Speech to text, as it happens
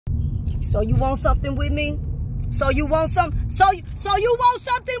So you want something with me? So you want some? So you want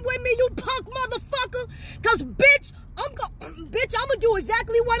something with me, you punk motherfucker? Cause bitch, bitch, I'ma do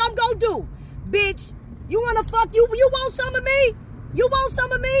exactly what I'm gonna do. Bitch, you wanna fuck you? You want some of me? You want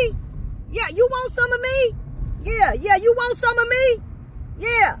some of me? Yeah, you want some of me? Yeah, you want some of me?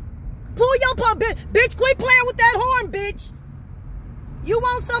 Yeah. Pull your pump, bitch, quit playing with that horn, bitch. You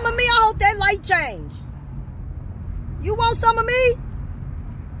want some of me? I hope that light change. You want some of me?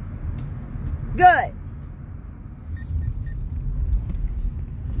 Good.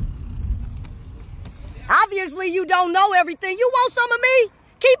 Obviously, you don't know everything. You want some of me?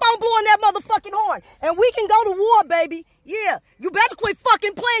 Keep on blowing that motherfucking horn. And we can go to war, baby. Yeah. You better quit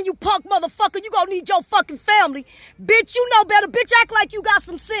fucking playing, you punk motherfucker. You gonna need your fucking family. Bitch, you know better. Bitch, act like you got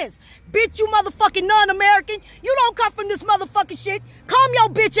some sense. Bitch, you motherfucking non-American. You don't come from this motherfucking shit. Calm your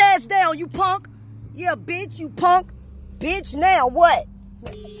bitch ass down, you punk. Yeah, bitch, you punk. Bitch, now what?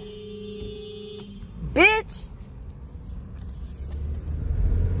 Bitch.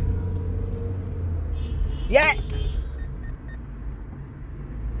 Yeah.